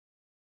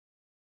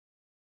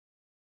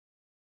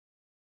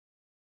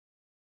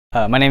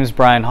My name is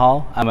Brian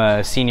Hall. I'm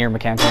a senior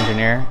mechanical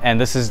engineer, and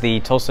this is the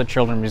Tulsa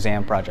Children's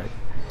Museum project.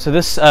 So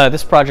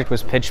this project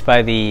was pitched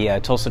by the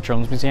Tulsa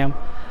Children's Museum.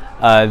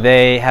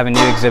 They have a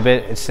new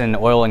exhibit. It's an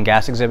oil and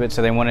gas exhibit,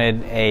 so they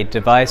wanted a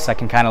device that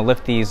can kind of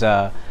lift these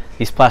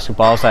plastic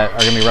balls that are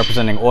going to be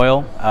representing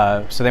oil.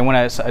 So they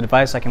want a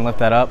device that can lift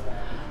that up.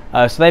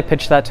 So they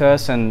pitched that to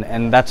us,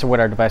 and that's what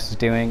our device is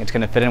doing. It's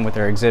going to fit in with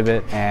their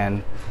exhibit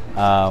and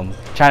trying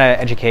to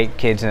educate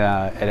kids in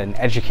an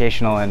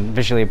educational and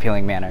visually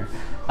appealing manner.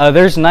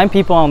 There's 9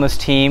 people on this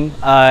team,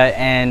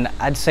 and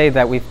I'd say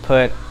that we've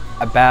put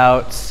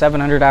about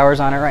 700 hours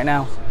on it right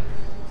now.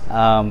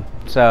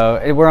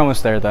 We're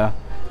almost there though.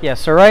 Yeah,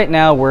 so right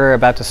now we're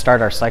about to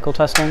start our cycle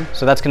testing,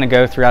 so that's going to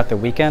go throughout the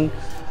weekend.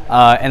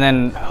 And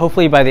then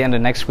hopefully by the end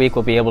of next week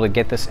we'll be able to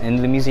get this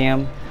into the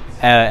museum.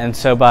 And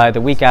so by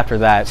the week after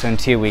that, so in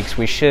 2 weeks,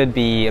 we should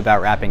be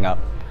about wrapping up.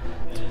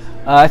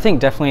 I think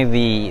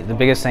definitely the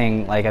biggest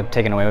thing I've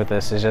taken away with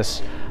this is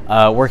just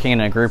working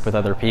in a group with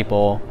other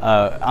people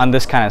on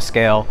this kind of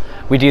scale.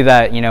 We do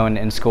that,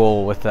 in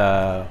school with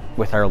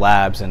our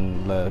labs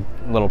and the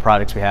little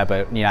projects we have,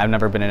 but I've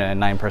never been in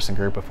a 9-person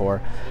group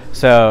before.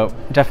 So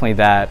definitely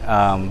that,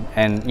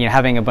 and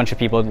having a bunch of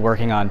people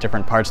working on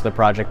different parts of the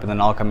project, but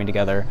then all coming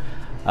together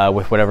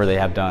with whatever they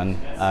have done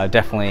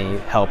definitely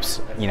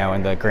helps,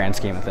 in the grand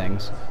scheme of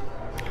things.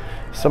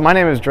 So my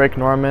name is Drake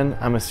Norman.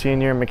 I'm a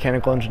senior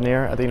mechanical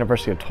engineer at the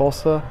University of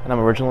Tulsa, and I'm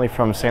originally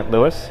from St.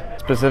 Louis.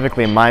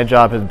 Specifically, my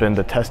job has been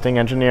the testing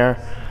engineer,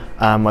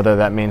 whether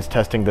that means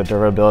testing the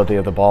durability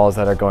of the balls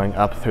that are going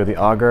up through the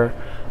auger,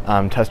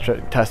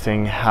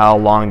 testing how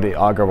long the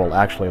auger will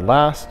actually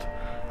last,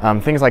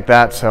 things like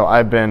that. So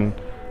I've been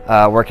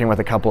working with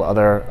a couple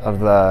other of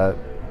the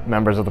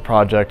members of the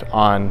project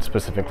on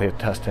specifically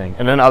testing,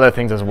 and then other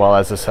things as well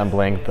as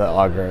assembling the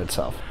auger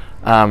itself.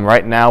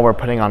 Right now we're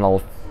putting on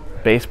a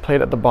base plate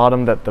at the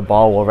bottom that the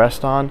ball will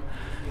rest on,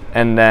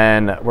 and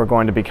then we're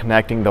going to be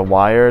connecting the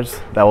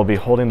wires that will be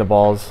holding the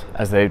balls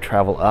as they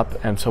travel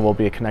up, and so we'll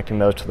be connecting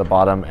those to the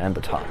bottom and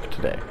the top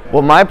today.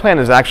 Well, my plan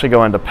is actually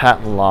go into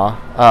patent law.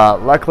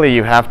 Luckily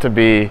you have to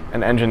be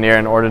an engineer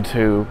in order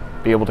to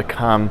be able to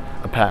become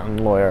a patent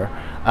lawyer.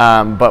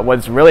 But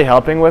what's really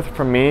helping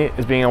for me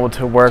is being able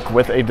to work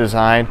with a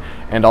design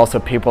and also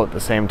people at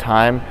the same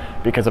time,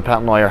 because a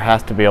patent lawyer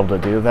has to be able to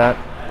do that.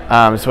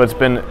 So it's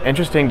been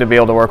interesting to be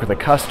able to work with a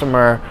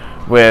customer,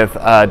 with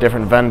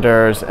different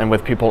vendors, and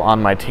with people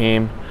on my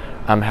team.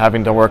 I'm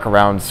having to work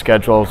around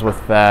schedules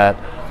with that,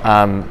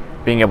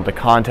 being able to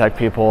contact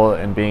people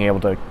and being able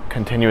to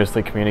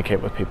continuously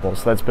communicate with people.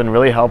 So that's been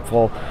really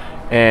helpful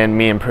in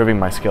me improving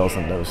my skills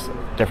in those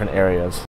different areas.